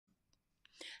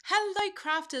Hello,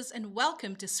 crafters, and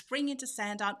welcome to Spring into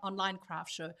Sandown online craft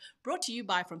show, brought to you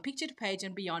by From Picture to Page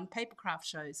and Beyond Papercraft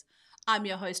shows. I'm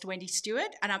your host, Wendy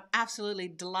Stewart, and I'm absolutely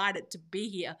delighted to be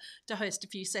here to host a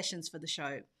few sessions for the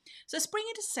show. So, Spring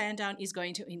into Sandown is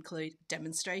going to include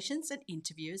demonstrations and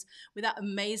interviews with our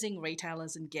amazing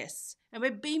retailers and guests. And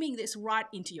we're beaming this right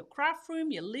into your craft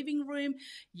room, your living room,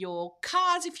 your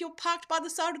cars if you're parked by the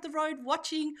side of the road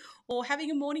watching or having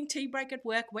a morning tea break at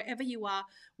work, wherever you are.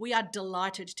 We are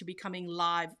delighted to be coming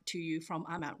live to you from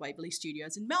our Mount Waverley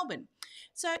studios in Melbourne.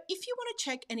 So if you want to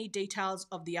check any details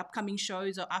of the upcoming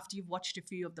shows or after you've watched a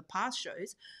few of the past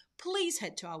shows, please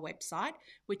head to our website,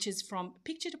 which is from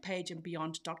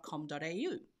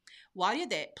picturetopageandbeyond.com.au. While you're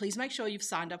there, please make sure you've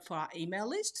signed up for our email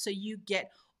list so you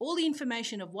get all the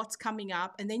information of what's coming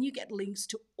up, and then you get links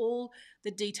to all the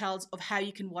details of how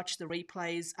you can watch the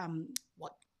replays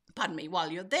while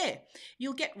you're there.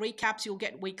 You'll get recaps, you'll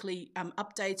get weekly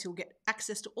updates, you'll get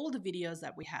access to all the videos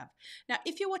that we have. Now,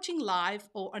 if you're watching live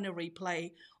or on a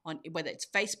replay on whether it's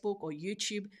Facebook or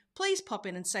YouTube, please pop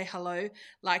in and say hello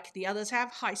like the others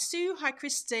have. Hi, Sue. Hi,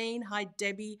 Christine. Hi,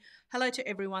 Debbie. Hello to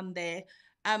everyone there.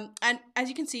 And as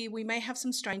you can see, we may have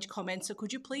some strange comments, so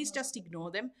could you please just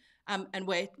ignore them? And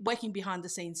we're working behind the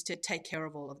scenes to take care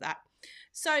of all of that.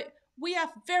 So we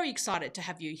are very excited to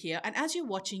have you here. And as you're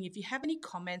watching, if you have any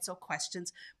comments or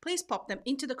questions, please pop them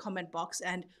into the comment box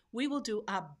and we will do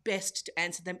our best to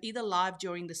answer them either live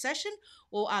during the session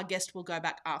or our guest will go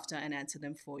back after and answer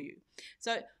them for you.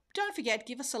 So don't forget,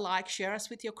 give us a like, share us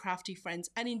with your crafty friends,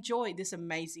 and enjoy this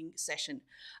amazing session.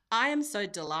 I am so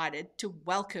delighted to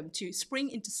welcome to Spring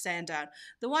into Sandown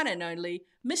the one and only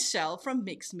Michelle from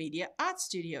Mixed Media Art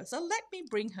Studio. So let me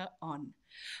bring her on.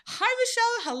 Hi,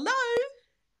 Michelle. Hello.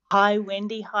 Hi,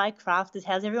 Wendy. Hi, crafters.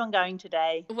 How's everyone going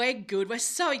today? We're good. We're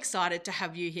so excited to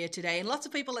have you here today. And lots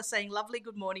of people are saying lovely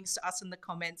good mornings to us in the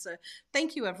comments. So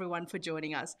thank you, everyone, for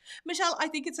joining us. Michelle, I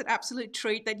think it's an absolute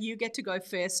treat that you get to go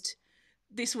first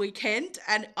this weekend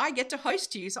and I get to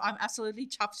host you. So I'm absolutely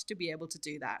chuffed to be able to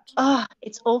do that. Oh,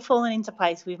 it's all fallen into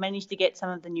place. We've managed to get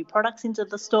some of the new products into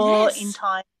the store in Yes.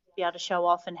 time to be able to show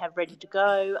off and have ready to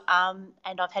go.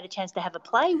 And I've had a chance to have a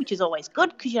play, which is always good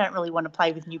because you don't really want to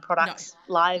play with new products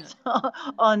live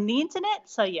on the internet.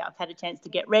 So, yeah, I've had a chance to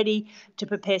get ready to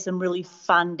prepare some really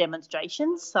fun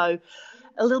demonstrations. So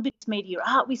a little bit of media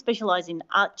art. We specialise in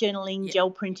art journaling, gel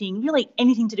printing, really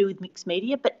anything to do with mixed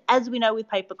media. But as we know with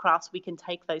Papercrafts, we can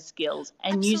take those skills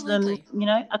and use them,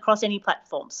 across any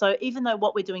platform. So even though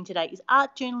what we're doing today is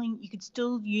art journaling, you could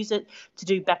still use it to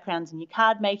do backgrounds in your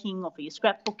card making or for your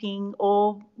scrapbooking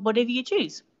or whatever you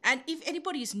choose. And if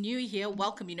anybody is new here,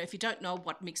 welcome. If you don't know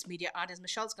what mixed media art is,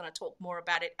 Michelle's going to talk more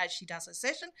about it as she does her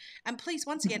session. And please,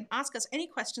 once again, ask us any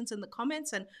questions in the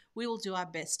comments and we will do our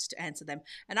best to answer them.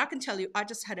 And I can tell you, I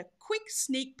just had a quick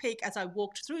sneak peek as I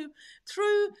walked through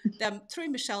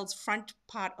Michelle's front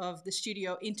part of the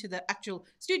studio into the actual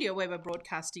studio where we're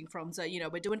broadcasting from. So,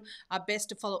 we're doing our best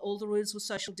to follow all the rules with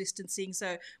social distancing. So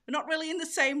we're not really in the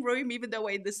same room, even though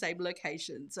we're in the same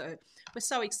location. So we're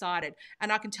so excited.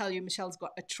 And I can tell you, Michelle's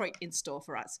got a treat in store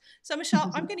for us. So, Michelle,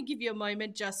 I'm going to give you a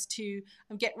moment just to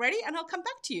get ready and I'll come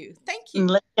back to you. Thank you.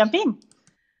 Let's jump in.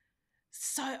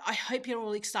 So I hope you're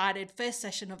all excited. First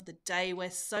session of the day. We're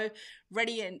so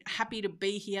ready and happy to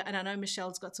be here. And I know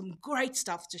Michelle's got some great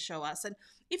stuff to show us. And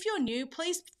if you're new,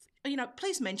 please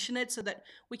mention it so that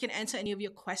we can answer any of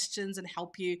your questions and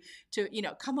help you to,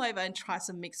 come over and try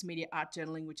some mixed media art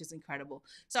journaling, which is incredible.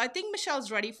 So I think Michelle's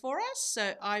ready for us.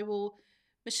 So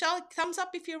Michelle, thumbs up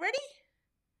if you're ready.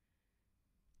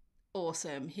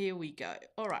 Awesome. Here we go.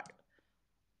 All right.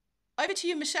 Over to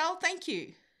you, Michelle. Thank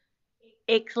you.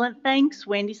 Excellent. Thanks,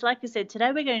 Wendy. So like I said,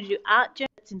 today we're going to do art journal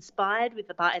that's inspired with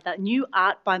the new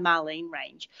Art by Marlene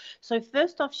range. So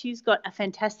first off, she's got a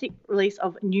fantastic release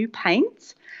of new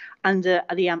paints under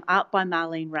the Art by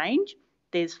Marlene range.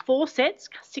 There's 4 sets,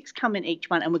 6 come in each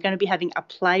one, and we're going to be having a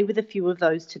play with a few of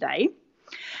those today.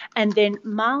 And then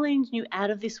Marlene's new Out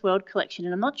of This World collection,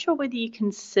 and I'm not sure whether you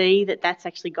can see that that's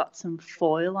actually got some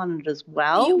foil on it as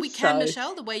well. Yeah, we can,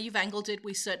 Michelle. The way you've angled it,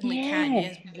 we certainly can.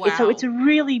 Yes. Wow. So it's a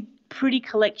really pretty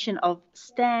collection of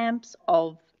stamps,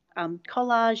 of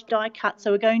collage, die cut.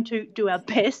 So we're going to do our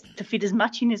best to fit as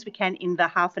much in as we can in the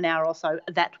half an hour or so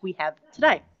that we have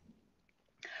today.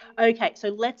 Okay, so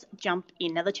let's jump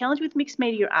in. Now, the challenge with mixed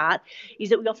media art is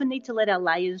that we often need to let our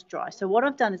layers dry. So what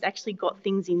I've done is actually got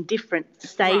things in different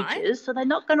stages. Right. So they're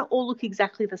not going to all look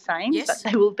exactly the same, but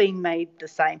they will be made the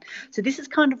same. So this is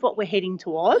kind of what we're heading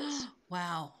towards.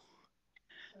 Wow.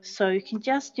 So you can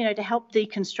just, to help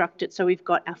deconstruct it. So we've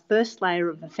got our first layer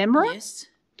of ephemera. Yes.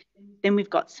 Then we've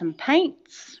got some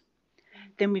paints.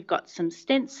 Then we've got some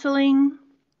stenciling.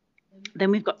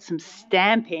 Then we've got some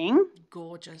stamping.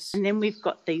 Gorgeous. And then we've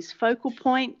got these focal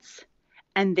points.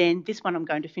 And then this one I'm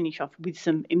going to finish off with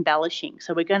some embellishing.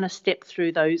 So we're going to step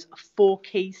through those 4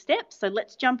 key steps. So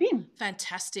let's jump in.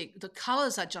 Fantastic. The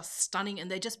colours are just stunning and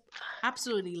they just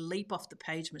absolutely leap off the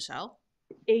page, Michelle.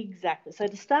 Exactly. So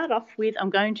to start off with, I'm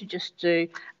going to just do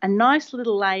a nice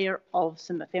little layer of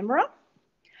some ephemera.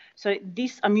 So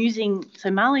this I'm using, so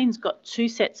Marlene's got 2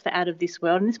 sets for Out of This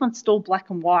World, and this one's still black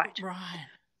and white. Right.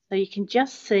 So you can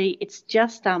just see it's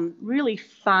just really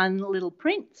fun little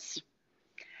prints.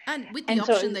 And with the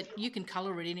option that you can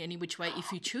colour it in any which way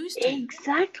if you choose to.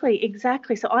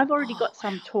 Exactly. So I've already got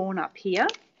some torn up here.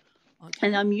 Okay.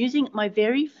 And I'm using my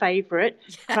very favourite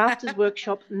Crafters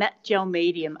Workshop matte gel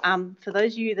medium. For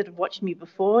those of you that have watched me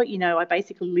before, you know I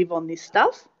basically live on this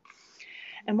stuff.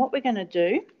 And what we're going to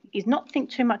do is not think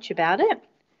too much about it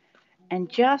and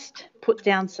just put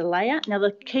down the layer. Now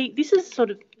the key, this is sort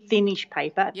of thinnish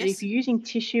paper, but if you're using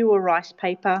tissue or rice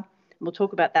paper, and we'll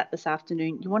talk about that this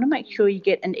afternoon, you want to make sure you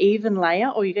get an even layer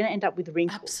or you're going to end up with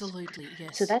wrinkles. Absolutely,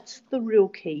 yes. So that's the real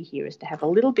key here, is to have a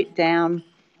little bit down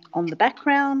on the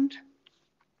background,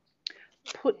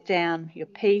 put down your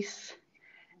piece,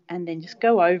 and then just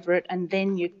go over it, and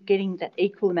then you're getting that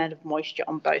equal amount of moisture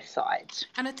on both sides.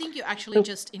 And I think you're actually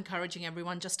just encouraging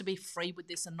everyone just to be free with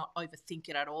this and not overthink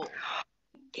it at all.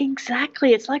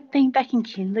 Exactly. It's like being back in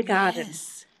kindergarten.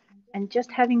 Yes. And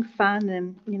just having fun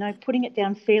and, you know, putting it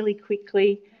down fairly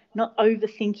quickly, not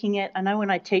overthinking it. I know when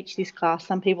I teach this class,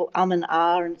 some people and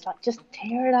ah, and it's like, just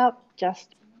tear it up,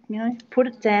 just, you know, put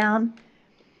it down.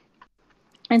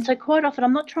 And so quite often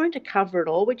I'm not trying to cover it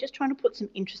all. We're just trying to put some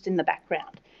interest in the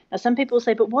background. Now, some people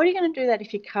say, but why are you going to do that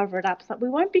if you cover it up? It's like, we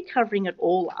won't be covering it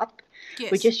all up.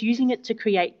 Yes. We're just using it to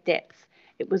create depth.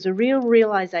 It was a real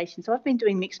realisation. So I've been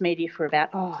doing mixed media for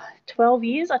about 12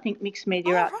 years. I think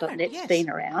mixedmediaart.net's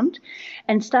been around.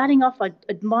 And starting off, I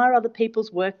admire other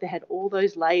people's work. They had all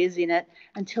those layers in it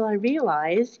until I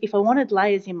realised if I wanted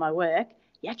layers in my work,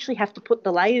 you actually have to put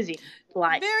the layers in.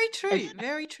 Like, very true,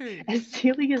 very true. As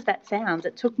silly as that sounds,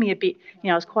 it took me a bit, you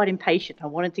know, I was quite impatient. I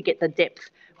wanted to get the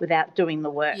depth without doing the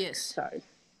work. Yes.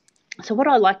 So what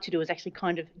I like to do is actually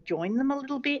kind of join them a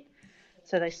little bit.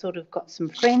 So they sort of got some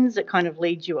friends that kind of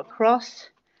lead you across.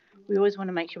 We always want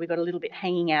to make sure we've got a little bit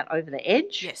hanging out over the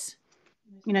edge. Yes.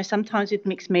 You know, sometimes with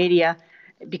mixed media,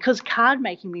 because card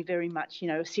making we very much, you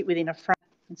know, sit within a frame,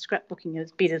 and scrapbooking a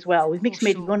bit as well. With mixed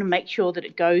media, we want to make sure that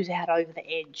it goes out over the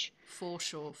edge. For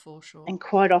sure. And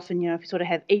quite often, you know, if you sort of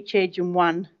have each edge and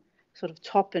one sort of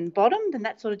top and bottom, then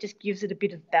that sort of just gives it a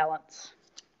bit of balance.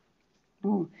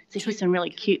 Oh, so here's some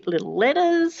really cute little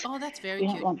letters. Oh, that's very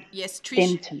cute. Yes,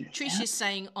 Trish is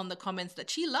saying on the comments that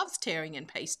she loves tearing and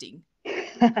pasting.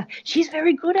 She's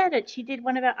very good at it. She did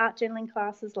one of our art journaling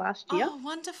classes last year. Oh,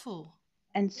 wonderful.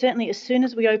 And certainly as soon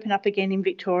as we open up again in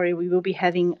Victoria, we will be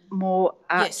having more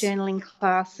art journaling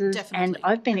classes. Definitely. And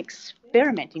I've been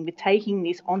experimenting with taking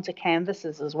this onto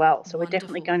canvases as well. So we're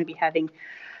definitely going to be having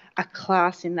a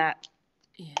class in that.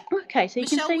 Yeah. Okay, so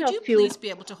Michelle, can see would you please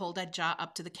be able to hold that jar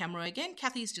up to the camera again?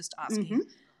 Kathy's just asking. Mm-hmm.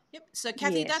 Yep. So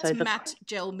Kathy, that's matte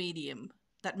gel medium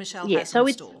that Michelle has in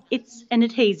store. It's an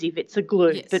adhesive. It's a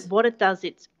glue. Yes. But what it does,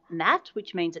 it's matte,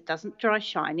 which means it doesn't dry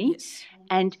shiny. Yes.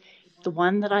 And the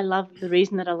one that I love, the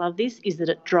reason that I love this is that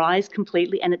it dries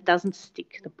completely and it doesn't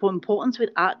stick. The importance with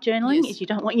art journaling is you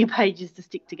don't want your pages to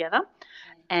stick together.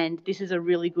 And this is a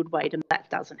really good way to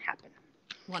that doesn't happen.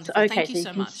 Wonderful. So, thank you so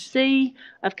much. You can see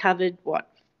I've covered,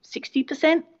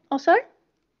 60% or so?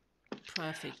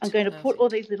 Perfect. I'm going to put all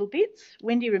these little bits.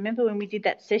 Wendy, remember when we did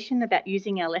that session about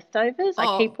using our leftovers?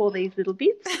 I keep all these little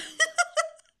bits.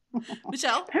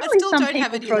 Michelle, I still don't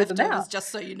have any leftovers, just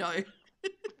so you know.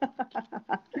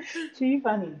 Too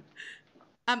funny.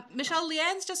 Michelle,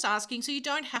 Leanne's just asking, so you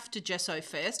don't have to gesso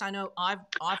first. I know I've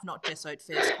not gessoed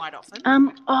first quite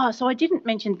often. So I didn't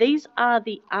mention these are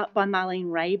the Art by Marlene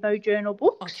Raybo journal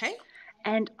books. Okay.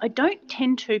 And I don't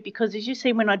tend to, because as you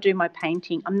see when I do my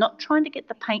painting, I'm not trying to get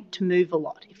the paint to move a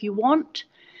lot. If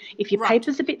your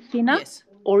paper's a bit thinner,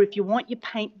 or if you want your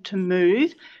paint to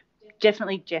move,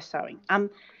 definitely gessoing.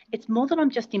 It's more that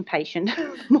I'm just impatient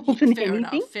more than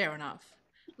anything. Fair enough.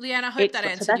 Leanne, I hope that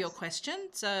answered your question.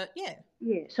 So, yeah.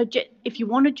 Yeah. So if you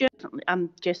want to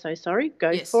gesso,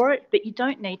 go for it, but you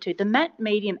don't need to. The matte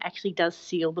medium actually does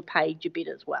seal the page a bit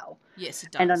as well. Yes,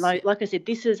 it does. And I know, like I said,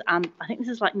 this is I think this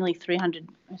is like nearly 300,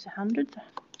 100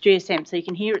 GSM, so you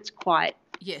can hear it's quite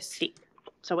thick.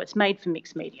 So it's made for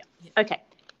mixed media. Yep. Okay.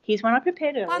 Here's one I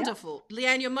prepared earlier. Wonderful.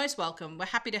 Leanne, you're most welcome. We're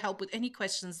happy to help with any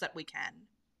questions that we can.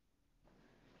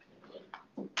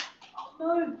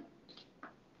 No.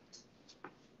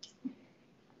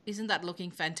 Isn't that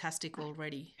looking fantastic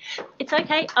already? It's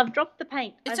okay. I've dropped the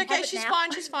paint. It's I okay. have it She's now.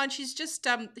 fine. She's fine. She's just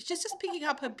picking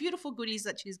up her beautiful goodies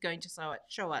that she's going to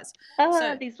show us. Oh,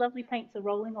 So these lovely paints are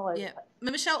rolling all over the yeah, place.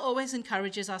 Michelle always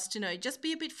encourages us to just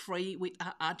be a bit free with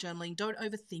art journaling. Don't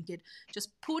overthink it. Just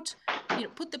put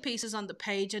the pieces on the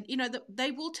page, and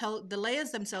they will tell, the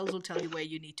layers themselves will tell you where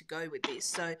you need to go with this.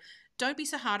 So don't be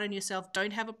so hard on yourself.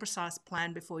 Don't have a precise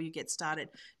plan before you get started.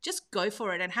 Just go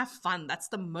for it and have fun. That's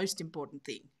the most important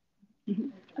thing.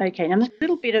 Okay, now there's a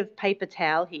little bit of paper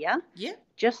towel here. Yeah.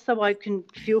 Just so I can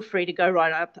feel free to go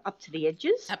right up to the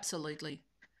edges. Absolutely.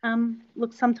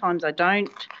 Look, sometimes I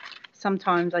don't.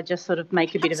 Sometimes I just sort of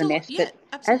make a bit of a mess. Yeah, but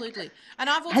absolutely. And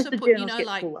I've as also the put, journals get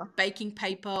like fuller, baking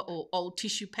paper or old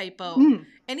tissue paper, or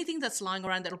anything that's lying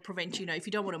around that'll prevent, if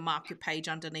you don't want to mark your page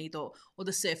underneath or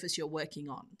the surface you're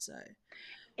working on. So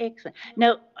excellent.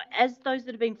 Now, as those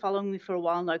that have been following me for a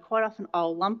while know, quite often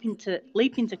I'll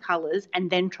leap into colours and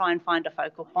then try and find a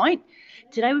focal point.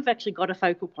 Today we've actually got a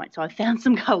focal point, so I found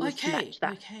some colours to match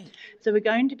that. Okay. So we're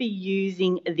going to be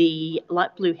using the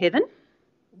light blue heaven.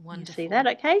 Wonderful. You see that,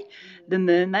 okay? The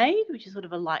mermaid, which is sort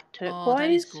of a light turquoise. Oh, that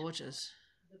is gorgeous.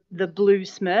 The blue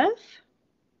smurf,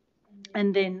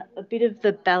 and then a bit of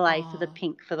the ballet for the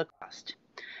pink for the crust.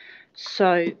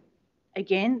 So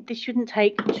again, this shouldn't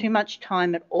take too much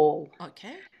time at all.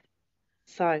 Okay.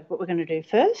 So what we're going to do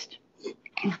first,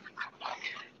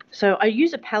 so I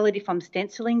use a palette if I'm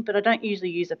stenciling, but I don't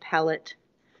usually use a palette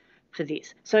for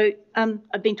this. So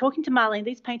I've been talking to Marlene.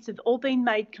 These paints have all been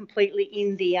made completely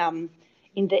in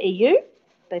the EU.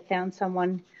 They found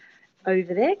someone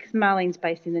over there because Marlene's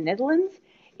based in the Netherlands.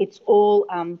 It's all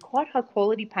quite high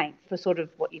quality paint for sort of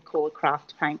what you call a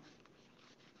craft paint.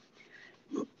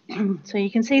 So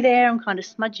you can see there I'm kind of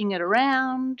smudging it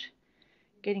around,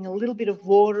 getting a little bit of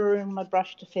water in my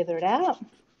brush to feather it out.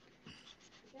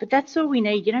 But that's all we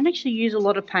need. You don't actually use a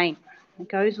lot of paint. It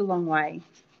goes a long way.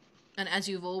 And as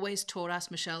you've always taught us,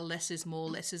 Michelle, less is more,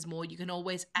 less is more. You can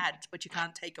always add, but you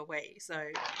can't take away. So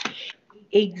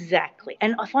exactly.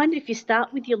 And I find if you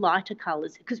start with your lighter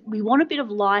colours, because we want a bit of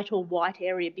light or white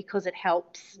area because it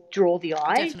helps draw the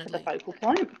eye for the focal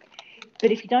point.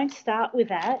 But if you don't start with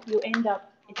that, you'll end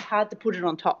up, it's hard to put it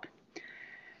on top.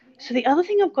 So the other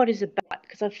thing I've got is a bat,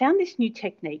 because I've found this new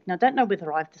technique. Now, I don't know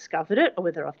whether I've discovered it or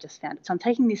whether I've just found it. So I'm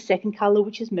taking this second colour,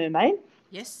 which is mermaid.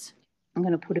 Yes. I'm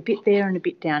going to put a bit there and a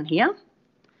bit down here.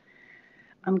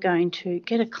 I'm going to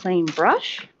get a clean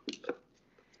brush.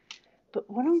 But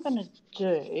what I'm going to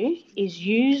do is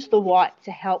use the white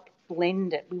to help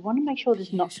blend it. We want to make sure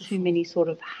there's not too many sort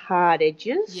of hard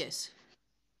edges. Yes.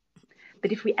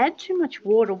 But if we add too much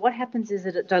water, what happens is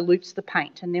that it dilutes the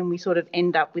paint and then we sort of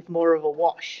end up with more of a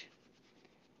wash.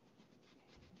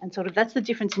 And sort of that's the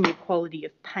difference in your quality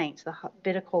of paints. The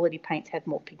better quality paints have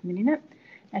more pigment in it.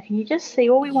 Now, can you just see,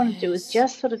 all we want to do is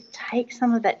just sort of take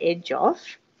some of that edge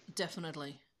off.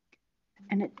 Definitely.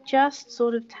 And it just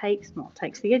sort of takes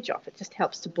the edge off. It just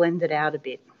helps to blend it out a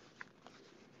bit.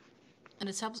 And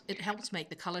it helps make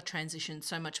the colour transition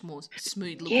so much more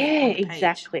smooth looking. Yeah, on the page.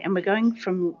 exactly. And we're going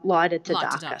from lighter to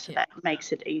darker, so that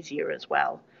makes it easier as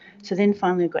well. So then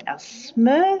finally we've got our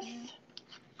smurf.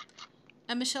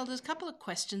 And Michelle, there's a couple of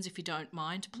questions, if you don't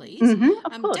mind, please.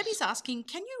 Of course. Debbie's asking,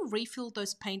 can you refill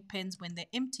those paint pens when they're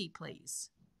empty,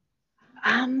 please?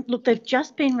 Look, they've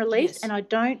just been released, and I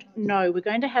don't know. We're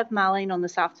going to have Marlene on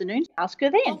this afternoon. Ask her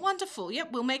then. Oh, wonderful.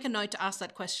 Yep, we'll make a note to ask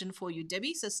that question for you,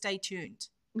 Debbie, so stay tuned.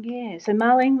 Yeah, so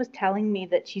Marlene was telling me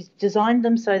that she's designed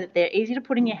them so that they're easy to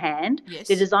put in your hand. Yes.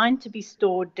 They're designed to be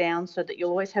stored down so that you'll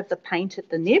always have the paint at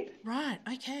the nib. Right,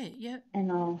 okay, yeah. And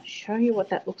I'll show you what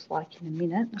that looks like in a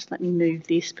minute. Just let me move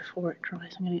this before it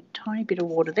dries. I'm going to get a tiny bit of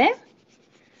water there.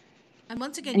 And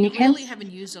once again, you really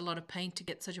haven't used a lot of paint to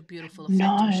get such a beautiful effect,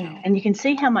 Michelle. And you can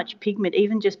see how much pigment,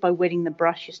 even just by wetting the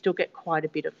brush, you still get quite a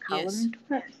bit of colour into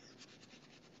it.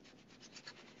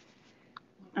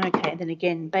 Okay, then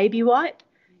again, baby wipe.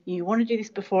 You want to do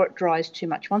this before it dries too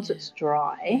much. Once it's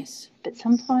dry, but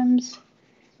sometimes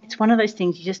it's one of those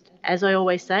things you just, as I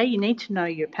always say, you need to know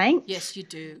your paint. Yes, you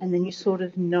do. And then you sort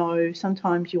of know,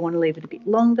 sometimes you want to leave it a bit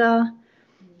longer,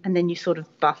 and then you sort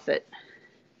of buff it.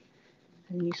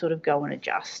 And you sort of go and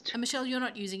adjust. And Michelle, you're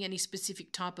not using any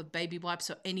specific type of baby wipes,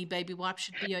 so any baby wipe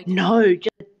should be okay? No,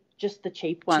 just the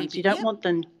cheap ones. You don't want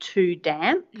them too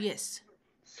damp. Yes.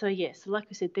 So, so like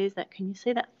I said, there's that. Can you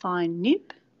see that fine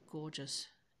nip? Gorgeous.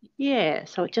 Yeah,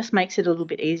 so it just makes it a little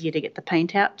bit easier to get the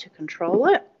paint out to control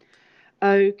it.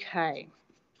 Okay.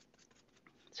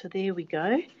 So there we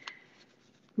go.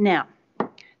 Now,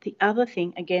 the other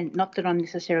thing, again, not that I'm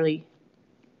necessarily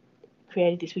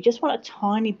created this, we just want a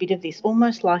tiny bit of this,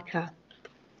 almost like a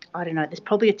I don't know, there's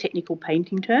probably a technical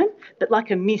painting term, but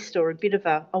like a mist or a bit of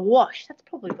a wash. That's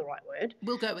probably the right word.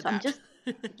 We'll go with so that. I'm just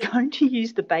going to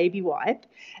use the baby wipe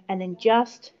and then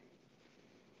just,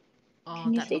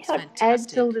 can you see how it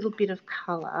adds a little bit of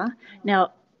colour?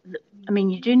 Now, I mean,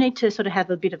 you do need to sort of have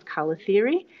a bit of colour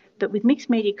theory, but with mixed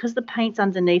media, because the paints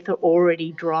underneath are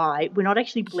already dry, we're not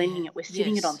actually blending it, we're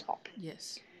sitting it on top.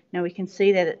 Yes. Now we can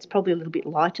see that it's probably a little bit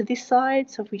lighter this side,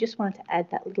 so if we just wanted to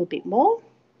add that little bit more,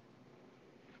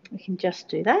 we can just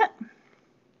do that.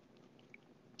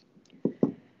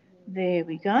 There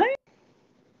we go.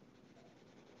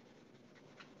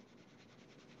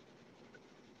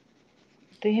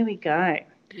 There we go.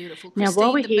 Beautiful. Now, Christine,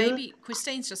 while we're here,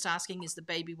 Christine's just asking, is the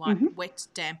baby wipe wet,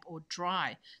 damp, or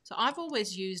dry? So I've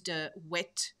always used a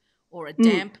wet or a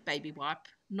damp baby wipe,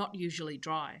 not usually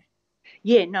dry.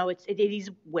 Yeah, no, it is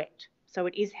wet. So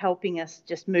it is helping us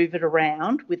just move it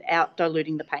around without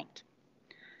diluting the paint.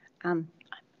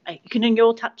 You can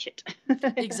all touch it.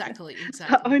 Exactly. It's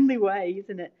the only way,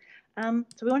 isn't it?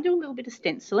 So we want to do a little bit of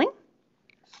stenciling.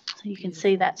 So you can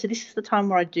see that. So this is the time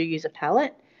where I do use a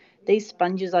palette. These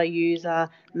sponges I use are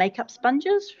makeup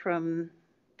sponges from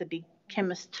the big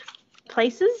chemist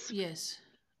places. Yes.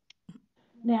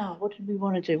 Now, what did we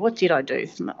want to do? What did I do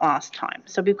last time?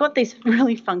 So we've got these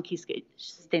really funky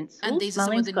stencils. And these are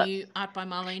some of the new Art by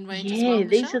Marlene range as well, Michelle?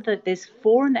 These are there's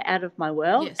 4 in the Out of My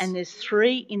World and there's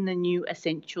 3 in the new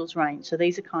Essentials range. So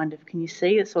these are kind of, can you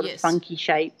see, the sort of funky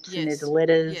shapes and there's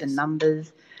letters and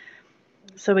numbers.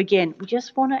 So again, we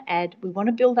just want to we want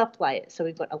to build up layers. So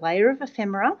we've got a layer of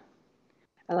ephemera,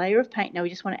 a layer of paint. Now we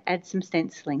just want to add some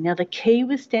stenciling. Now the key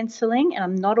with stenciling, and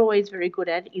I'm not always very good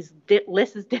at it, is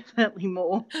less is definitely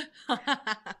more.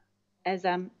 As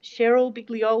Cheryl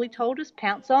Biglioli told us,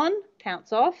 pounce on,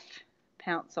 pounce off,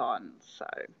 pounce on. So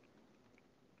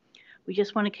we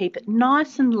just want to keep it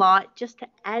nice and light just to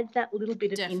add that little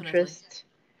bit of interest.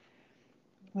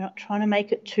 We're not trying to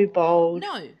make it too bold.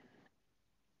 No.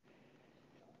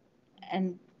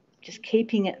 And just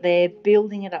keeping it there,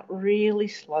 building it up really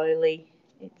slowly.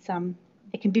 It's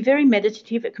it can be very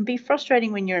meditative. It can be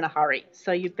frustrating when you're in a hurry.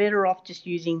 So you're better off just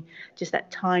using just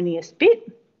that tiniest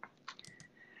bit.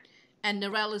 And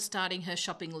Narelle is starting her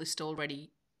shopping list already,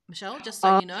 Michelle, just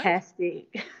so you know.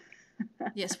 Fantastic.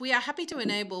 Yes, we are happy to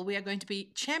enable. We are going to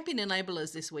be champion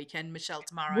enablers this weekend, Michelle,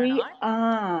 tomorrow we night.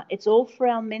 Are. It's all for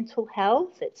our mental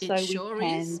health. It's so sure we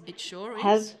can is. It sure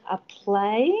have is. a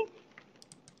play.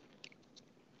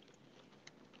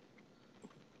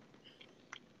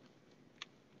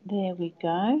 There we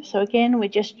go. So again, we're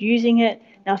just using it.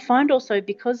 Now I find also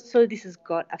because this has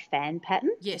got a fan pattern,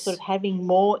 sort of having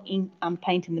more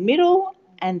paint in the middle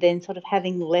and then sort of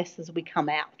having less as we come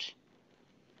out.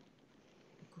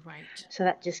 Great. So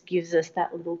that just gives us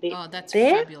that little bit. Oh, that's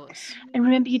there. Fabulous. And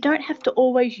remember, you don't have to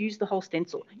always use the whole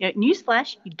stencil.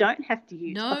 Newsflash, you don't have to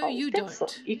use the whole stencil.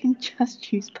 Don't. You can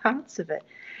just use parts of it.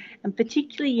 And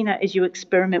particularly, as you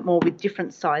experiment more with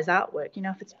different size artwork,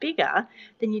 if it's bigger,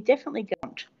 then you definitely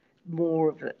want more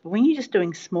of it. But when you're just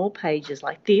doing small pages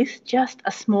like this, just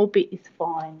a small bit is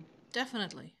fine.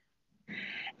 Definitely.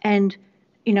 And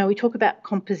we talk about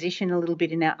composition a little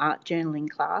bit in our art journaling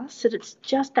class, so it's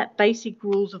just that basic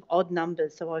rules of odd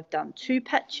numbers. So I've done 2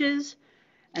 patches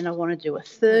and I want to do a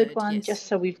third one just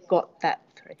so we've got that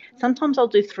 3. Sometimes I'll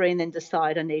do 3 and then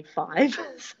decide I need 5.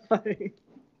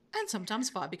 And sometimes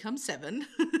 5 becomes 7.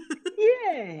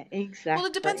 Yeah, exactly. Well,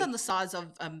 it depends on the size of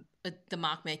the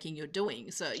mark making you're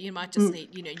doing. So you might just need,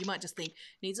 you might just think it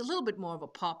needs a little bit more of a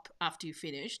pop after you've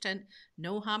finished, and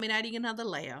no harm in adding another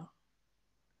layer.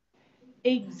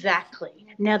 Exactly.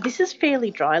 Now, this is fairly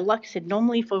dry. Like I said,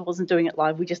 normally if I wasn't doing it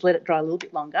live, we just let it dry a little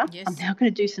bit longer. Yes. I'm now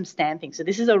going to do some stamping. So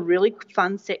this is a really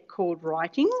fun set called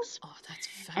Writings. Oh, that's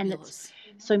fabulous.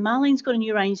 So Marlene's got a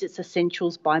new range that's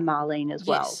Essentials by Marlene as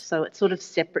well. So it's sort of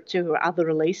separate to her other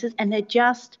releases, and they're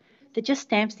just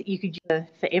stamps that you could use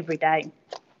for every day.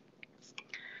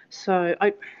 So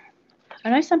I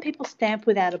know some people stamp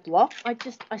without a block.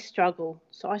 I struggle.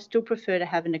 So I still prefer to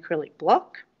have an acrylic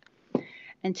block.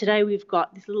 And today we've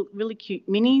got this little really cute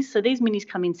minis. So these minis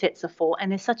come in sets of 4,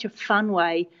 and they're such a fun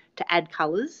way to add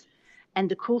colours. And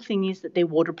the cool thing is that they're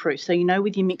waterproof. So,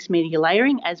 with your mixed media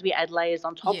layering, as we add layers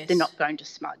on top, they're not going to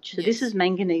smudge. So this is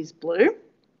manganese blue.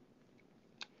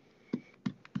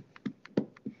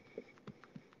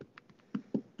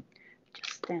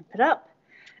 Just stamp it up.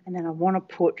 And then I want to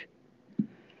put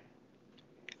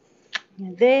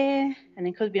there. And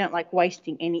then because we don't like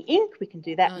wasting any ink, we can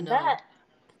do that that.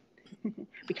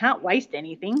 We can't waste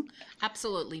anything.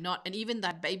 Absolutely not. And even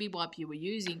that baby wipe you were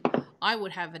using, I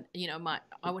would have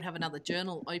I would have another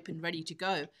journal open ready to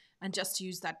go and just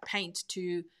use that paint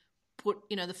to put,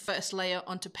 the first layer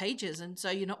onto pages, and so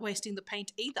you're not wasting the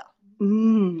paint either.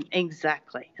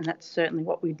 Exactly, and that's certainly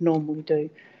what we'd normally do.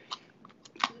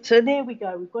 So there we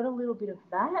go. We've got a little bit of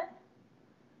that.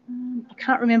 I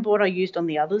can't remember what I used on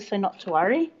the others, so not to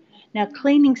worry. Now,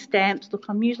 cleaning stamps, look,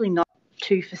 I'm usually not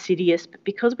too fastidious, but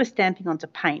because we're stamping onto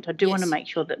paint, I do want to make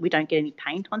sure that we don't get any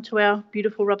paint onto our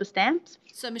beautiful rubber stamps.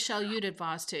 So, Michelle, you'd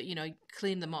advise to,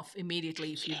 clean them off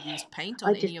immediately if you've used paint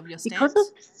on any of your stamps? Because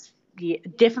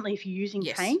of, definitely if you're using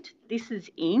paint, this is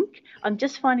ink. I'm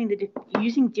just finding that if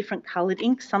using different coloured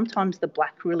ink, sometimes the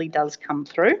black really does come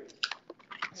through.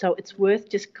 So it's worth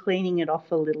just cleaning it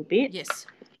off a little bit. Yes.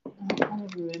 I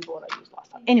can't remember what I used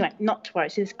last time. Anyway, not to worry.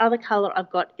 So this other colour I've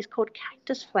got is called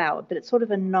Cactus Flower, but it's sort of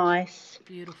a nice,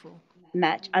 beautiful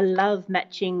match. I love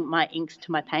matching my inks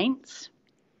to my paints.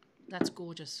 That's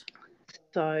gorgeous.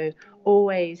 So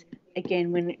always,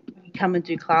 again, when you come and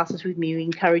do classes with me, we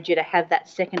encourage you to have that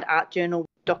second art journal,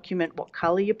 document what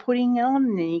colour you're putting on,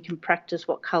 and then you can practice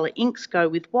what colour inks go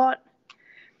with what.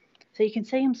 So you can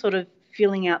see I'm sort of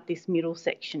filling out this middle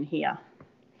section here.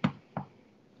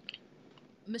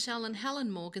 Michelle, and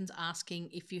Helen Morgan's asking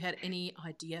if you had any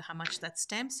idea how much that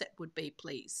stamp set would be,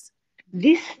 please.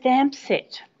 This stamp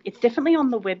set, it's definitely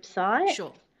on the website.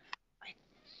 Sure. I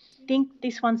think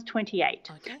this one's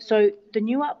 28. Okay. So the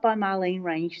new Up by Marlene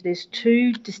range, there's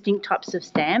two distinct types of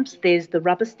stamps. There's the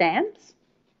rubber stamps.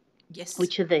 Yes.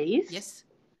 Which are these. Yes.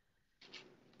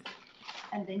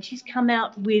 And then she's come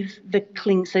out with the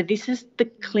cling. So this is the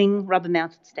cling rubber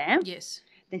mounted stamp. Yes.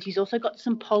 Then she's also got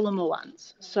some polymer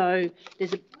ones. So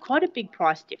there's quite a big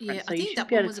price difference. Yeah, so I think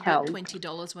that one was about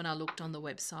 $20 when I looked on the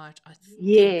website.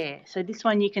 Yeah, so this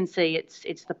one you can see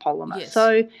it's the polymer. Yes.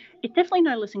 So it's definitely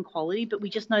no less in quality, but we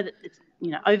just know that it's,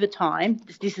 over time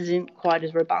this isn't quite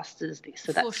as robust as this.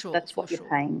 So that's what you're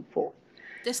paying for.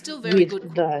 They're still very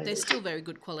good. They're still very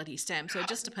good quality stamps. So it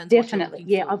just depends what you're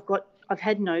looking for. I've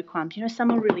had no qualms.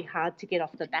 Some are really hard to get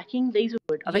off the backing. These are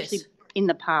good. I've actually in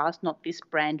the past, not this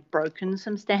brand, broken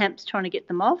some stamps trying to get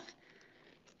them off.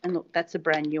 And look, that's a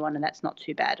brand new one, and that's not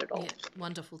too bad at all. Yeah,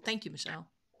 wonderful. Thank you, Michelle.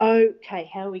 Okay,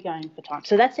 how are we going for time?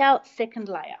 So that's our second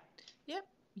layer. Yep,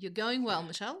 you're going well,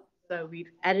 Michelle. So we've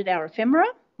added our ephemera.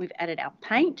 We've added our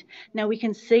paint. Now we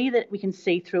can see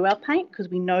through our paint because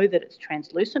we know that it's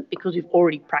translucent because we've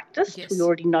already practiced. Yes. We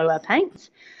already know our paints.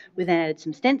 We've then added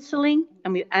some stenciling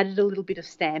and we've added a little bit of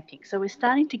stamping. So we're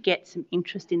starting to get some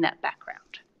interest in that background.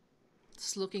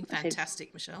 It's looking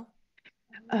fantastic, Michelle.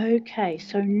 Okay,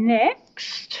 so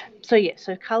next.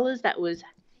 So colours, that was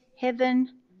Heaven,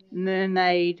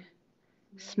 Mermaid,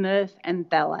 Smurf and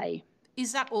Ballet.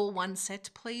 Is that all one set,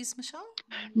 please, Michelle?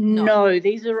 No,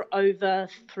 these are over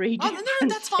 3 different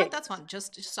that's fine. That's fine.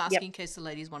 Just asking in case the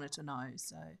ladies wanted to know.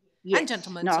 So, yes. And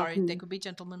gentlemen, there could be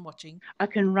gentlemen watching. I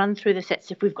can run through the sets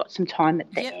if we've got some time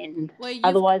at the end. Well,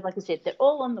 otherwise, like I said, they're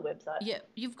all on the website. Yeah,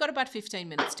 you've got about 15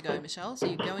 minutes to go, Michelle, so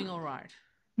you're going all right.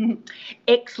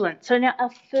 Excellent. So now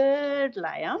our third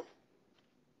layer.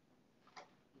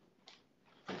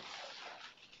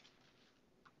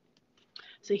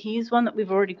 So here's one that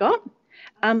we've already got.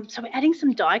 So we're adding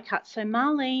some die cuts. So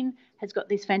Marlene has got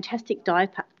these fantastic die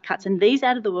cuts, and these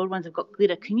out of the world ones have got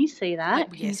glitter. Can you see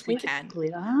that? Yes, we can.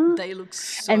 Glitter. They look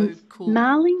so cool.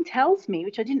 Marlene tells me,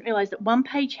 which I didn't realise, that one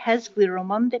page has glitter and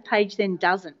one page then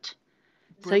doesn't.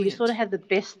 Brilliant. So you sort of have the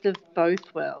best of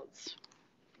both worlds.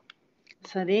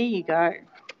 So there you go.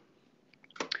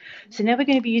 So now we're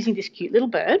going to be using this cute little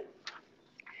bird.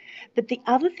 But the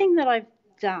other thing that I've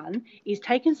done is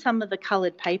taken some of the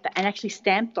coloured paper and actually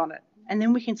stamped on it. And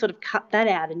then we can sort of cut that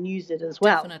out and use it as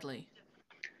well. Definitely.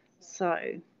 So,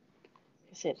 like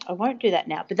I said, I won't do that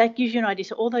now. But that gives you an idea.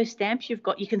 So all those stamps you've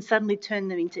got, you can suddenly turn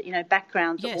them into,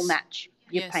 backgrounds that will match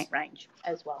your paint range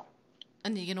as well.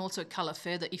 And you can also colour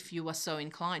further if you are so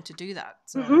inclined to do that.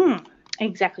 So.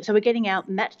 Exactly. So we're getting our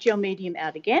matte gel medium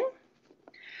out again.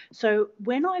 So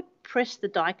when I press the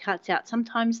die cuts out,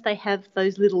 sometimes they have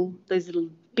those little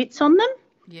bits on them.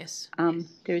 Yes.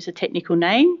 There is a technical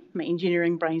name. My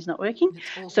engineering brain's not working.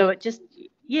 So it just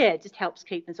helps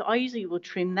keep them. So I usually will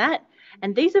trim that.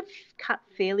 And these are cut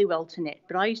fairly well to net,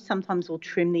 but I sometimes will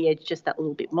trim the edge just that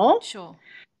little bit more. Sure.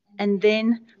 And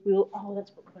then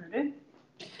that's what we're going to do.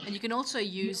 And you can also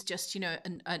use just,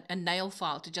 a nail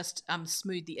file to just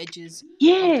smooth the edges of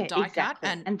the die cut.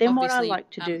 And then what I like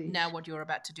to do now what you're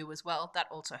about to do as well, that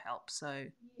also helps. So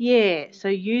so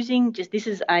using this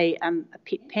is a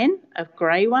pit pen, a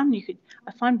grey one.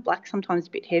 I find black sometimes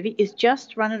a bit heavy. Is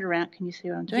just run it around. Can you see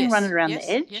what I'm doing? Yes, run it around the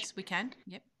edge. Yes, we can.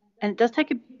 Yep. And it does take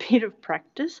a bit of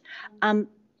practice.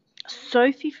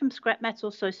 Sophie from Scrap Mats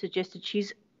also suggested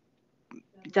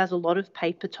does a lot of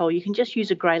paper towel. You can just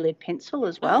use a grey lead pencil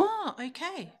as well. Oh,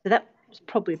 okay. So that's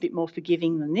probably a bit more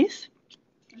forgiving than this.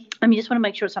 And you just want to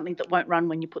make sure it's something that won't run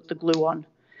when you put the glue on.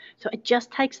 So it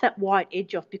just takes that white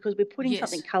edge off because we're putting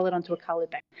something coloured onto a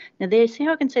coloured back. Now there, see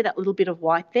how I can see that little bit of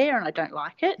white there and I don't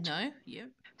like it? No, yeah.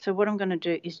 So what I'm going to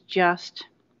do is just,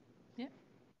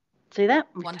 see that?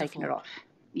 We've Wonderful. taken it off.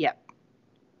 Yep.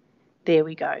 There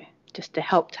we go, just to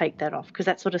help take that off because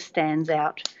that sort of stands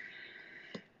out.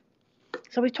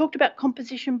 So we've talked about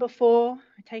composition before,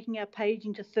 taking our page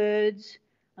into thirds.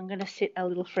 I'm going to set our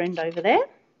little friend over there.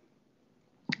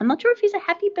 I'm not sure if he's a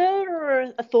happy bird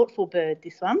or a thoughtful bird,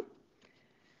 this one.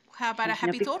 How about a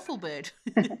happy, thoughtful bird?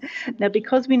 Now,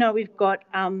 because we know we've got,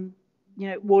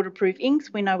 waterproof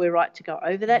inks, we know we're right to go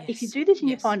over that. If you do this and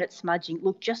you find it smudging,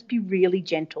 look, just be really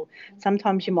gentle.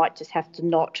 Sometimes you might just have to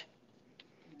not,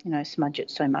 smudge it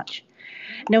so much.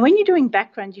 Now, when you're doing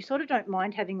backgrounds, you sort of don't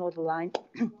mind having all the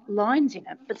lines in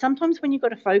it, but sometimes when you've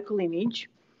got a focal image,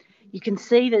 you can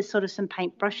see there's sort of some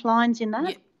paintbrush lines in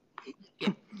that.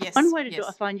 Yes. One way to do it,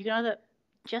 I find, you can either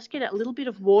just get a little bit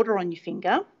of water on your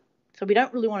finger, so we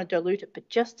don't really want to dilute it, but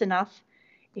just enough.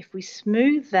 If we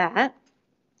smooth that,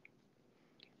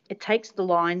 it takes the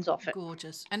lines off it.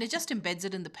 Gorgeous. And it just embeds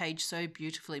it in the page so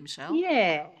beautifully, Michelle.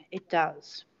 Yeah, it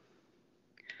does.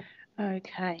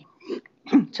 Okay.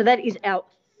 So that is our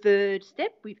third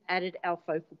step. We've added our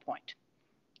focal point.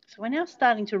 So we're now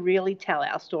starting to really tell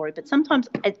our story, but sometimes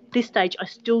at this stage I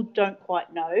still don't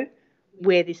quite know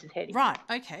where this is heading. Right,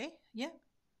 okay, yeah.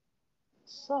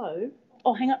 So,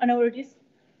 hang on, I know what it is.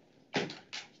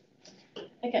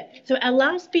 Okay, so our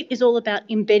last bit is all about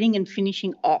embedding and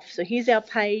finishing off. So here's our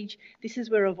page. This is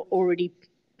where I've already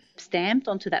stamped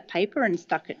onto that paper and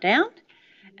stuck it down.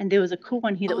 And there was a cool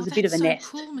one here that was a bit of a nest.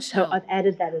 Cool, Michelle. So I've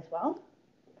added that as well.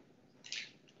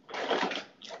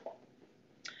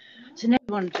 So now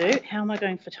we want to do, how am I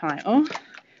going for time? Oh,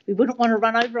 we wouldn't want to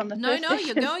run over on the first No, you're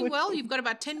session, going well. You've got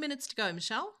about 10 minutes to go,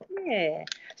 Michelle. Yeah.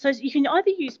 So you can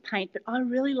either use paint, but I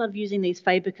really love using these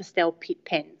Faber-Castell Pitt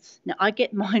pens. Now, I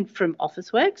get mine from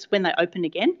Officeworks when they open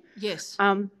again. Yes.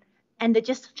 And they're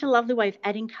just such a lovely way of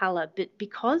adding colour, but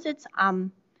because it's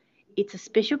a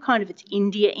special kind of, it's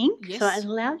India ink, so it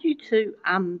allows you to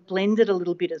blend it a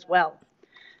little bit as well.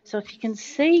 So if you can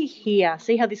see here,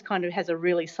 see how this kind of has a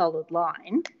really solid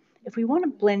line. If we want to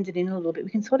blend it in a little bit,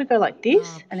 we can sort of go like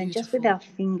this, and then just with our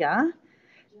finger,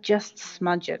 just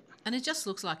smudge it. And it just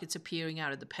looks like it's appearing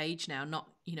out of the page now, not,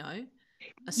 a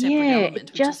separate element,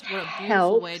 it just which is what a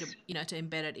beautiful way to, to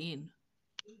embed it in.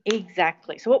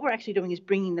 Exactly. So what we're actually doing is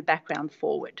bringing the background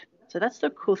forward. So that's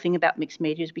the cool thing about mixed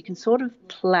media is we can sort of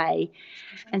play.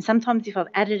 And sometimes if I've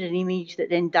added an image that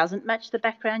then doesn't match the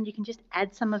background, you can just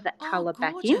add some of that colour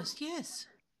back in. Yes.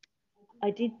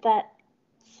 I did that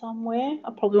somewhere.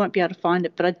 I probably won't be able to find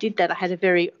it, but I did that. I had a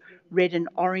very red and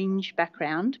orange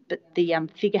background, but the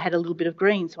figure had a little bit of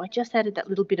green. So I just added that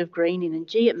little bit of green in, and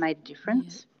gee, it made a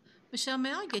difference. Yeah. Michelle,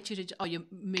 may I get you to... Oh, you're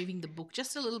moving the book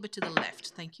just a little bit to the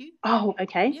left. Thank you. Oh,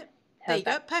 okay. Yep. There you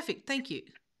go. Perfect. Thank you.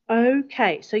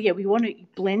 Okay. So, yeah, we want to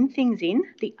blend things in.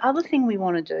 The other thing we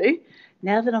want to do,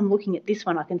 now that I'm looking at this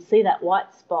one, I can see that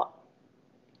white spot.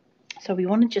 So we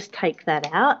want to just take that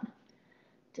out,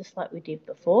 just like we did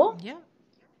before. Yeah.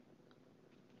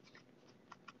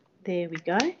 There we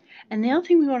go. And the other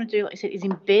thing we want to do, like I said, is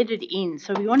embed it in.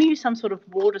 So we want to use some sort of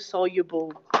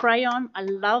water-soluble crayon. I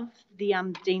love the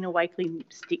Dina Wakley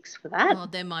sticks for that. Oh,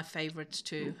 they're my favourites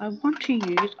too. I want to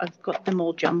use, I've got them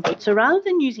all jumbled. So rather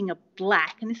than using a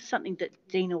black, and this is something that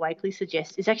Dina Wakley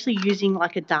suggests, is actually using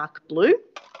like a dark blue.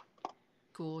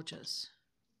 Gorgeous.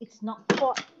 It's not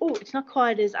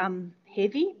quite as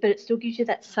heavy, but it still gives you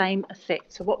that same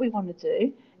effect. So what we want to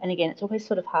do, and again, it's always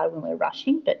sort of hard when we're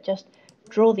rushing, but just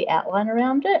draw the outline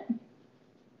around it.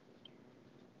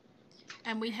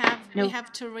 And we have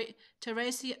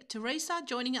Teresa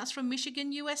joining us from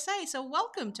Michigan, USA. So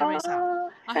welcome, Teresa.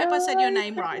 I hope I said your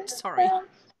name right. Sorry.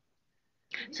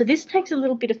 So this takes a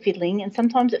little bit of fiddling, and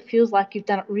sometimes it feels like you've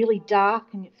done it really dark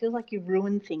and it feels like you've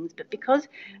ruined things. But because,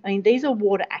 these are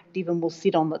water active and will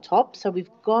sit on the top, so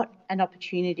we've got an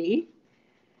opportunity.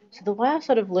 So the way I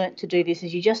sort of learnt to do this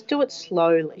is you just do it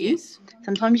slowly. Yes.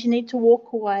 Sometimes you need to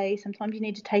walk away. Sometimes you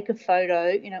need to take a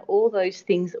photo, all those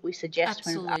things that we suggest.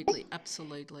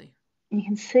 Absolutely. And you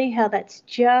can see how that's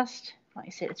just, like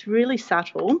I said, it's really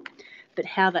subtle, but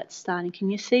how that's starting. Can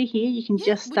you see here? You can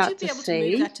just start to see. Would you be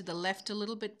able to move that to the left a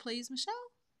little bit, please, Michelle?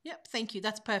 Yep, thank you.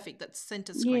 That's perfect. That's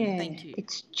centre screen. Yeah, thank you.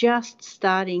 It's just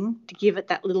starting to give it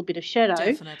that little bit of shadow.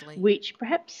 Definitely. Which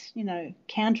perhaps,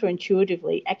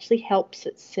 counterintuitively actually helps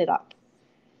it sit up.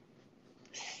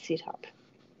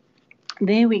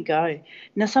 There we go.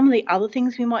 Now, some of the other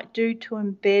things we might do to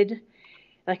embed,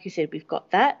 like you said, we've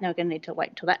got that. Now we're going to need to wait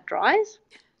until that dries.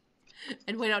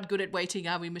 And we're not good at waiting,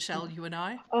 are we, Michelle, you and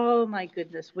I? Oh, my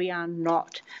goodness, we are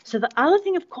not. So the other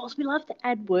thing, of course, we love to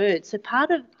add words. So part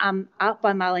of Art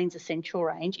by Marlene's Essential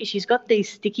range is she's got these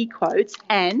sticky quotes,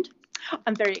 and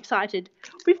I'm very excited,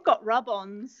 we've got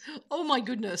rub-ons. Oh, my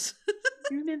goodness.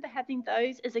 You remember having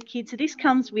those as a kid? So this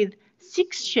comes with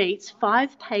 6 sheets,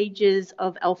 5 pages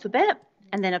of alphabet,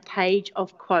 and then a page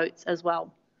of quotes as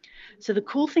well. So the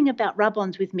cool thing about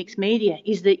rub-ons with mixed media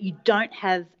is that you don't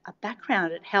have a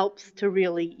background. It helps to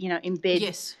really,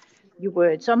 embed your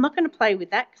words. So I'm not going to play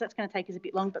with that because that's going to take us a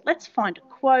bit long, but let's find a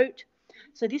quote.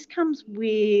 So this comes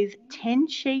with 10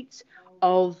 sheets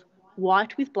of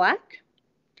white with black,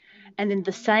 and then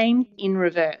the same in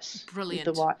reverse. Brilliant.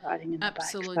 With the white writing in the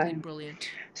Absolutely back. So, brilliant.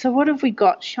 So what have we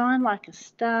got? Shine like a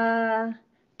star.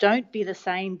 Don't be the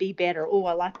same, be better. Oh,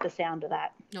 I like the sound of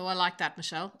that. Oh, I like that,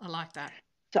 Michelle. I like that.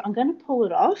 So I'm going to pull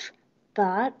it off,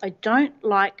 but I don't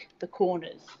like the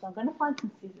corners. So I'm going to find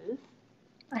some scissors.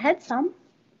 I had some.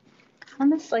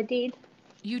 Honest, I did.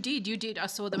 You did. I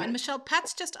saw them. And Michelle,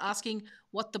 Pat's just asking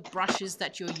what the brushes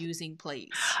that you're using, please.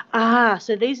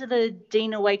 So these are the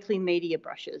Dina Wakley Media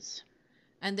brushes.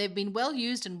 And they've been well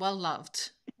used and well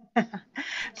loved.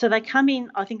 So they come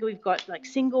in, I think we've got like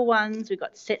single ones, we've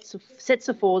got sets of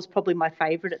 4's probably my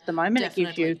favourite at the moment. Definitely. It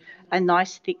gives you a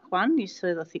nice thick one. You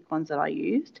see the thick ones that I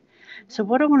used. So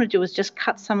what I want to do is just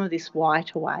cut some of this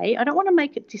white away. I don't want to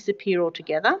make it disappear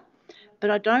altogether,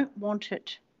 but I don't want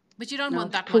it. But you don't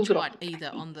want that much white either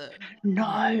on the... No,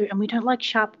 and we don't like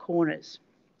sharp corners.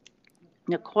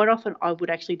 Now, quite often I would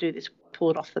actually do this,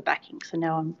 pull it off the backing. So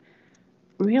now I'm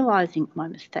realising my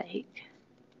mistake.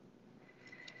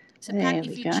 So Pat,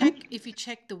 if you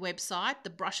check the website, the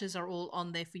brushes are all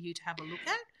on there for you to have a look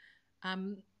at.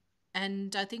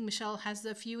 And I think Michelle has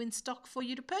a few in stock for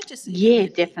you to purchase. Yeah,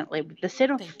 definitely. The set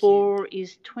of 4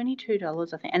 is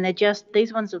 $22, I think. And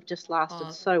these ones have just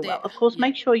lasted so well. Of course,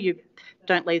 make sure you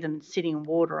don't leave them sitting in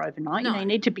water overnight. No. You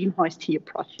need to be nice to your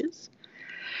brushes.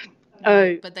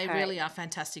 No, but they really are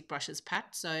fantastic brushes, Pat.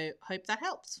 So hope that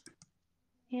helps.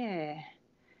 Yeah.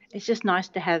 It's just nice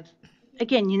to have,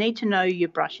 again, you need to know your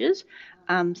brushes.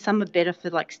 Some are better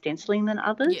for like stenciling than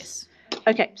others. Yes.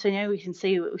 Okay, so now we can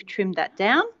see we've trimmed that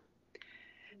down.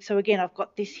 So again, I've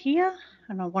got this here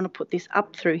and I want to put this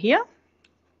up through here.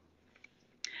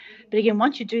 But again,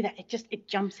 once you do that, it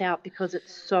jumps out because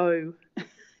it's so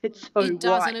it does,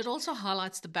 white. And it also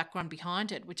highlights the background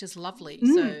behind it, which is lovely.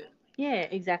 So yeah,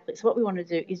 exactly. So what we want to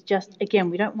do is just, again,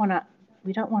 we don't want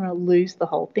to lose the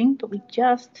whole thing, but we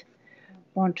just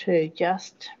want to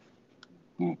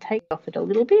take off it a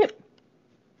little bit.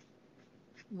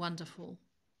 Wonderful.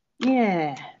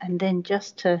 Yeah, and then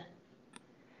just to,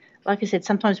 like I said,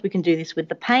 sometimes we can do this with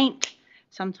the paint.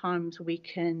 Sometimes we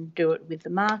can do it with the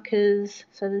markers.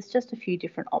 So there's just a few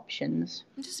different options.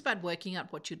 It's just about working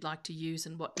out what you'd like to use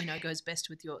and what goes best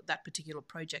with that particular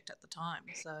project at the time.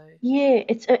 So yeah,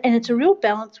 it's a real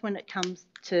balance when it comes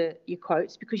to your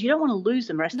quotes, because you don't want to lose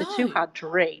them or else they're too hard to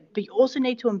read. But you also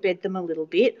need to embed them a little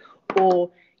bit, or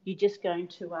you're just going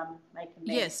to make a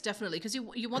mess. Yes, definitely, because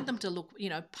you want them to look,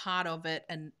 part of it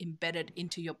and embedded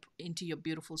into your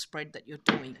beautiful spread that you're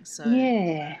doing. So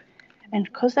yeah. And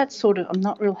because that's I'm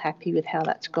not real happy with how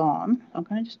that's gone, I'm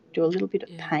going to just do a little bit of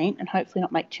paint and hopefully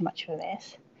not make too much of a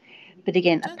mess. But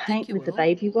again, a paint with the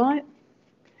baby white.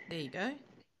 There you go.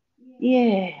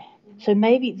 Yeah. So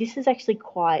maybe this is actually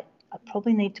I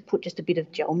probably need to put just a bit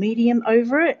of gel medium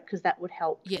over it because that would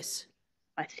help. Yes.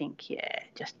 I think,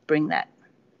 just bring that.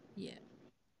 Yeah.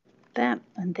 That,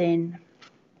 and then,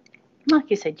 like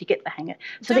you said, you get the hang of it.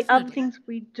 So the other things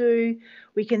we do,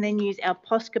 we can then use our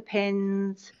Posca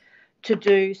pens to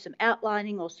do some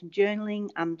outlining or some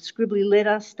journaling, scribbly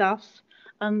letter stuff.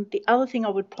 The other thing I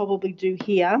would probably do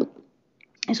here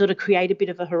is sort of create a bit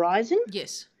of a horizon.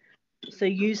 Yes. So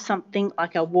use something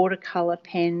like a watercolour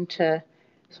pen to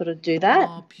sort of do that.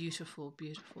 Oh, beautiful,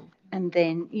 beautiful. And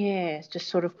then, just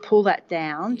sort of pull that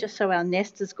down just so our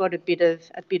nest has got a bit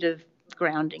of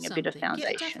grounding, a bit of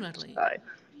foundation. Yeah, definitely. So,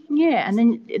 and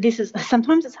then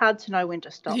sometimes it's hard to know when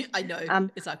to stop. I know.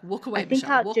 It's like, walk away, I think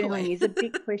Michelle, art walk journaling away. is a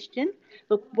big question.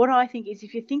 Look, what I think is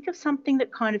if you think of something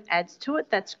that kind of adds to it,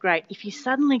 that's great. If you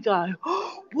suddenly go,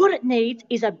 what it needs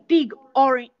is a big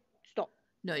orange, stop.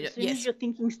 No, as soon as your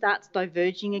thinking starts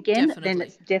diverging again, then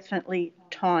it's definitely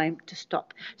time to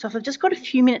stop. So if I've just got a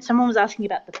few minutes, someone was asking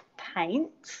about the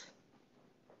paint.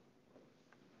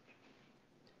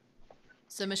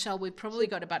 So, Michelle, we've probably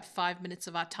got about 5 minutes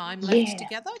of our time left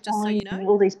together, just so you know.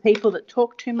 All these people that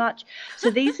talk too much.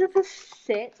 So these are the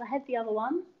sets. I had the other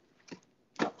one.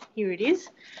 Here it is.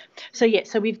 So yeah,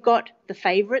 so we've got the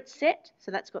favourite set.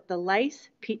 So that's got the lace,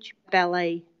 pitch,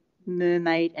 ballet,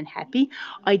 mermaid and happy.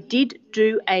 I did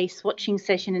do a swatching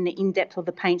session and an in-depth of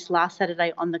the paints last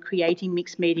Saturday on the Creating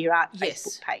Mixed Media Art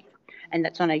Facebook page, and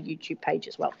that's on our YouTube page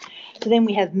as well. So then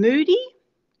we have Moody,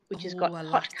 which has got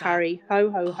hot curry,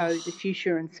 ho ho ho, the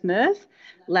fuchsia and smurf,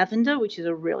 lavender, which is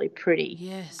a really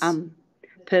pretty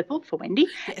purple for Wendy,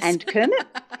 and Kermit.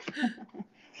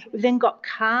 We've then got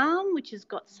Calm, which has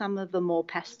got some of the more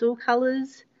pastel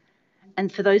colours. And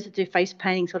for those that do face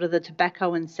painting, sort of the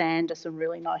tobacco and sand are some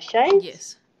really nice shades.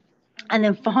 Yes. And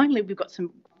then finally, we've got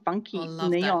some funky neons. I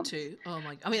love that too. Oh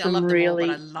my! I mean, some I love them really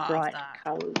all, but I love bright that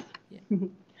colours.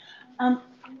 Yeah.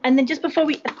 And then just before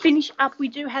we finish up, we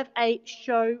do have a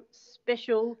show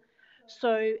special.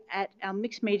 So at our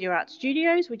Mixed Media Art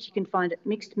Studios, which you can find at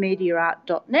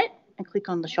mixedmediaart.net, and click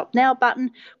on the Shop Now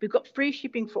button. We've got free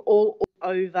shipping for all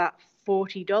over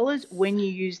 $40 when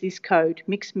you use this code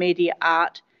Mixed Media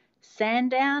Art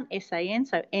Sandown, S-A-N,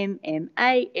 so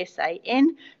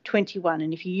M-M-A-S-A-N 21.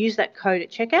 And if you use that code at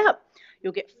checkout,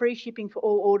 you'll get free shipping for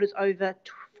all orders over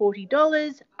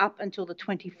 $40 up until the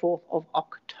 24th of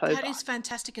October. That is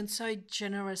fantastic and so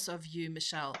generous of you,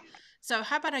 Michelle. So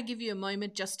how about I give you a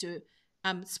moment just to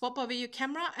swap over your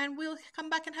camera and we'll come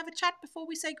back and have a chat before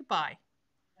we say goodbye.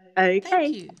 Okay.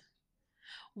 Thank you.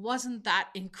 Wasn't that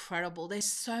incredible? There's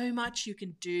so much you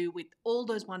can do with all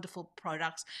those wonderful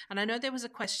products. And I know there was a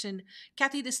question,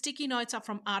 Kathy, the sticky notes are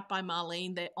from Art by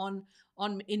Marlene. They're on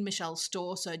in Michelle's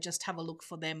store, so just have a look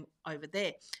for them over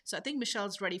there. So I think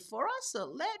Michelle's ready for us, so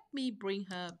let me bring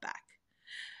her back.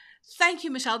 Thank you,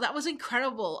 Michelle. That was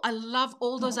incredible. I love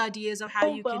all those ideas of how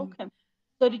you welcome. can...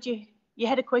 So did you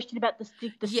had a question about the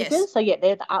stickers? So yeah,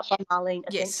 they're the Art by Marlene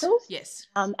Essentials. Yes.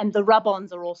 And the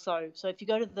rub-ons are also. So if you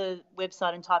go to the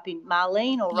website and type in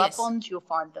Marlene or rub-ons, you'll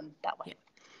find them that way. Yeah.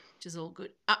 Which is all good.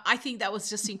 I think that was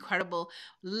just incredible.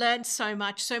 Learned so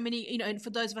much, so many, and for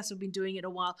those of us who've been doing it a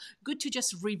while, good to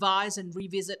just revise and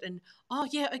revisit and, oh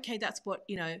yeah, okay, that's what,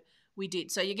 we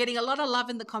did. So you're getting a lot of love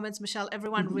in the comments, Michelle.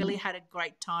 Everyone really had a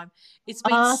great time. It's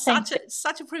been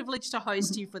such a privilege to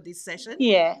host you for this session.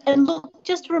 Yeah, and look,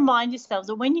 just to remind yourselves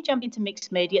that when you jump into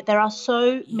mixed media, there are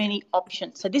so many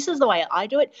options. So this is the way I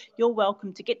do it. You're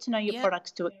welcome to get to know your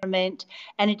products, to experiment,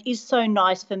 and it is so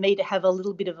nice for me to have a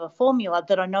little bit of a formula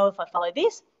that I know if I follow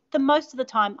this, the most of the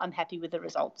time I'm happy with the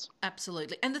results.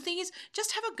 Absolutely. And the thing is,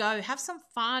 just have a go, have some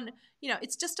fun.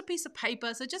 It's just a piece of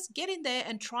paper. So just get in there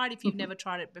and try it if you've never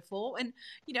tried it before. And,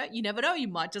 you never know, you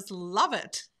might just love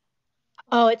it.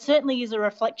 Oh, it certainly is a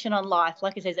reflection on life.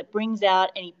 Like I says, it brings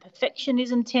out any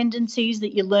perfectionism tendencies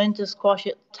that you learn to squash.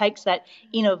 It takes that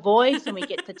inner voice and we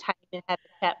get to take and have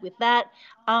a chat with that.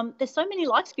 There's so many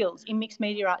life skills in mixed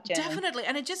media art journey. Definitely.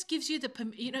 And it just gives you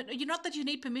not that you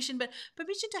need permission, but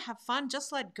permission to have fun,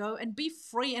 just let go and be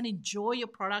free and enjoy your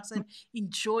products and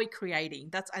enjoy creating.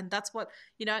 That's what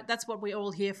we're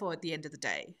all here for at the end of the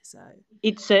day. So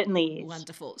it certainly is.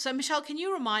 Wonderful. So Michelle, can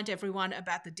you remind everyone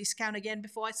about the discount again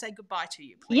before I say goodbye to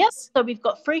you, please? Yep. So we've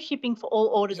got free shipping for all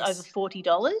orders over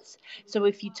 $40. So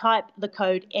if you type the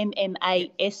code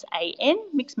MMASAN,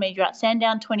 Mixed Media Art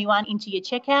Sandown 21 into your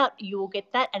checkout, you will get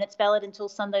that, and it's valid until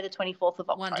Sunday the 24th of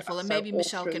October. Wonderful. And maybe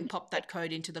Michelle can pop that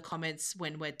code into the comments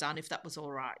when we're done, if that was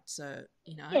all right. So,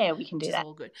 yeah, we can do that.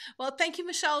 All good. Well, thank you,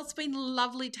 Michelle. It's been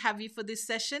lovely to have you for this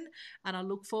session, and I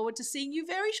look forward to seeing you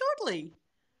very shortly.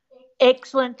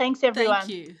 Excellent. Thanks, everyone.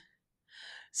 Thank you.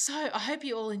 So I hope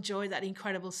you all enjoyed that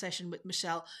incredible session with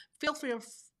Michelle.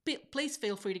 Please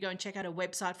feel free to go and check out our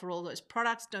website for all those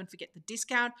products. Don't forget the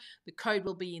discount. The code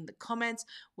will be in the comments.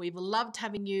 We've loved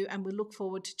having you and we look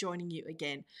forward to joining you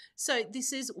again. So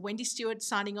this is Wendy Stewart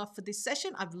signing off for this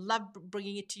session. I've loved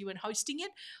bringing it to you and hosting it.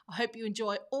 I hope you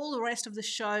enjoy all the rest of the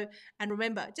show. And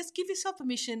remember, just give yourself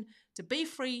permission to be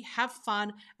free, have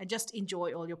fun, and just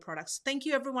enjoy all your products. Thank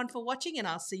you everyone for watching, and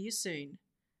I'll see you soon.